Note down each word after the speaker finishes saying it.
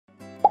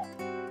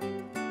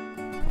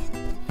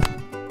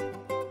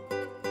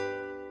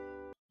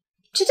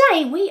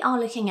Today we are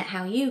looking at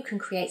how you can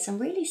create some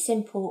really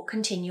simple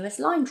continuous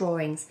line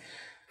drawings.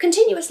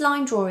 Continuous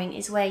line drawing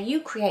is where you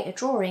create a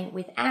drawing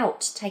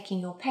without taking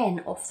your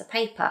pen off the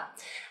paper.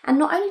 And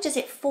not only does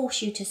it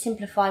force you to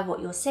simplify what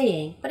you're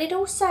seeing, but it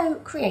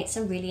also creates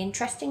some really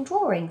interesting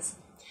drawings.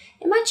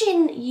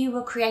 Imagine you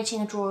were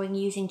creating a drawing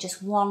using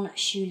just one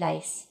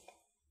shoelace.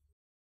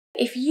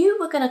 If you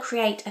were going to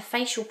create a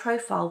facial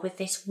profile with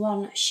this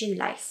one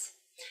shoelace,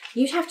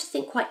 you'd have to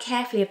think quite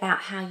carefully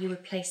about how you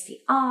would place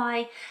the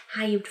eye,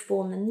 how you would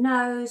form the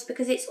nose,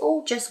 because it's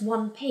all just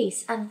one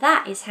piece, and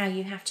that is how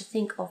you have to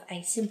think of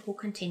a simple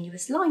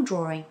continuous line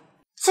drawing.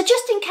 So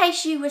just in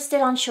case you were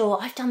still unsure,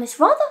 I've done this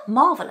rather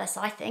marvellous,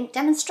 I think,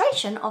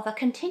 demonstration of a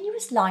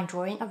continuous line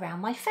drawing around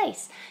my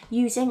face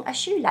using a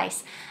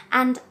shoelace.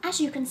 And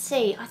as you can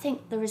see, I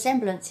think the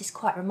resemblance is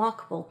quite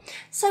remarkable.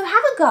 So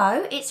have a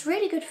go, it's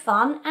really good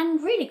fun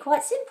and really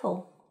quite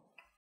simple.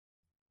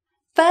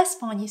 First,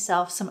 find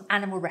yourself some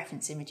animal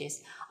reference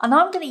images, and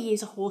I'm going to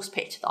use a horse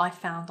picture that I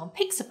found on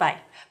Pixabay,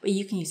 but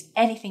you can use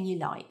anything you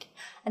like.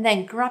 And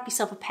then grab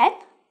yourself a pen,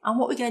 and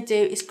what we're going to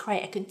do is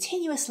create a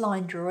continuous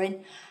line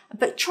drawing,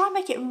 but try and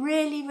make it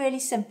really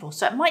simple.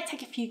 So it might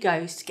take a few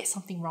goes to get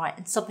something right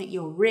and something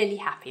you're really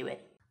happy with.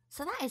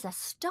 So that is a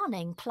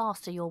stunning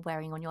plaster you're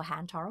wearing on your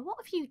hand, Tara. What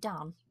have you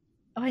done?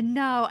 I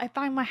know, I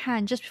banged my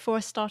hand just before I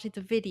started the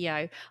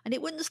video and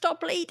it wouldn't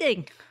stop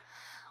bleeding.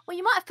 Well,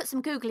 you might have put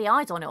some googly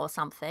eyes on it or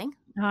something.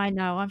 I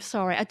know, I'm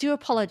sorry. I do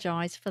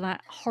apologise for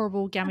that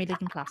horrible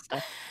gammy-looking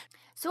plaster.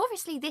 So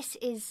obviously this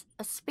is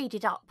a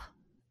speeded up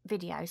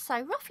video.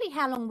 So roughly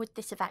how long would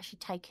this have actually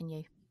taken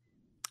you?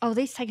 Oh,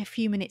 these take a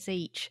few minutes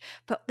each,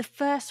 but the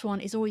first one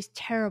is always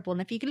terrible.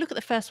 And if you can look at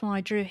the first one I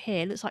drew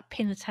here, it looks like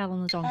pin a tail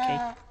on a donkey.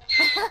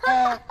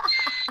 I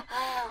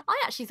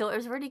actually thought it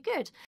was really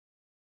good.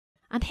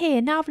 And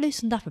here, now I've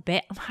loosened up a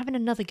bit, I'm having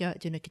another go at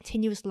doing a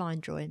continuous line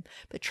drawing,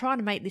 but trying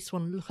to make this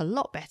one look a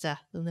lot better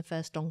than the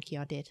first donkey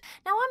I did.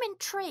 Now I'm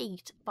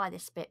intrigued by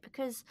this bit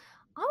because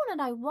I want to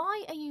know,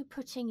 why are you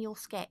putting your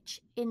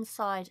sketch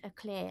inside a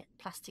clear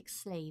plastic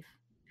sleeve?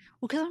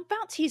 Well, because I'm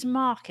about to use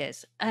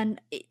markers, and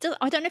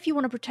I don't know if you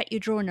want to protect your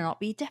drawing or not,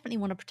 but you definitely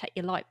want to protect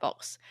your light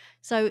box.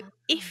 So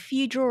if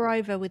you draw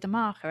over with a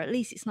marker, at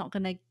least it's not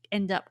going to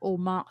end up all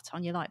marked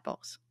on your light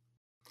box.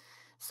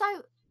 So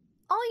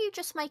are you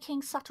just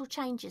making subtle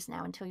changes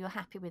now until you're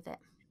happy with it?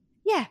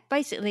 Yeah,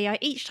 basically,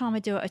 each time I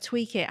do it, I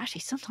tweak it.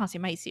 Actually, sometimes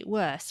it makes it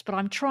worse, but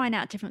I'm trying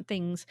out different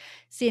things,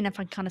 seeing if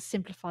I can kind of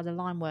simplify the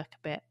line work a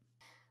bit.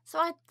 So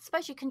I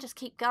suppose you can just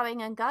keep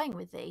going and going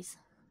with these.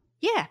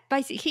 Yeah,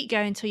 basically keep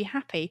going until you're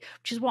happy,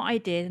 which is what I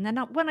did. And then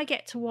when I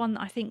get to one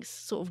that I think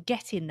sort of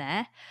getting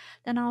there,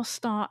 then I'll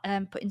start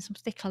putting some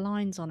thicker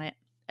lines on it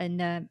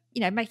and,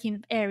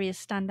 making areas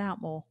stand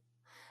out more.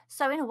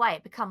 So in a way,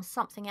 it becomes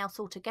something else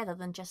altogether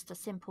than just a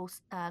simple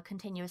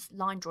continuous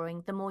line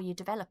drawing the more you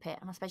develop it.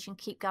 And I suppose you can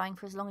keep going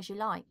for as long as you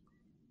like.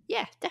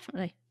 Yeah,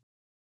 definitely.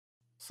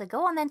 So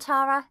go on then,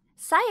 Tara.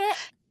 Say it.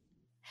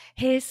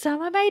 Here's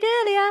some I made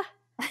earlier.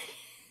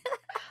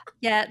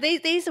 Yeah,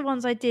 these are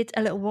ones I did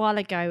a little while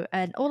ago,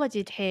 and all I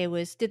did here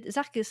was did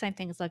exactly the same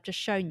thing as I've just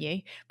shown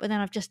you, but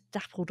then I've just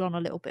dappled on a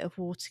little bit of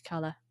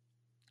watercolour.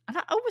 And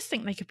I always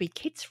think they could be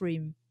kids'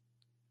 room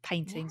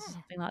paintings or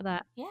something like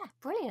that. Yeah,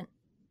 brilliant.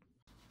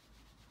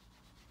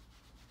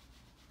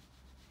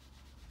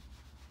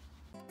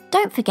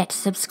 Don't forget to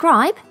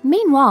subscribe.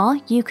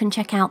 Meanwhile, you can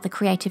check out the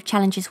creative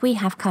challenges we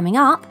have coming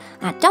up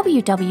at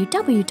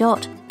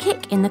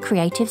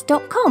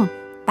www.kickinthecreatives.com.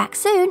 Back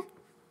soon.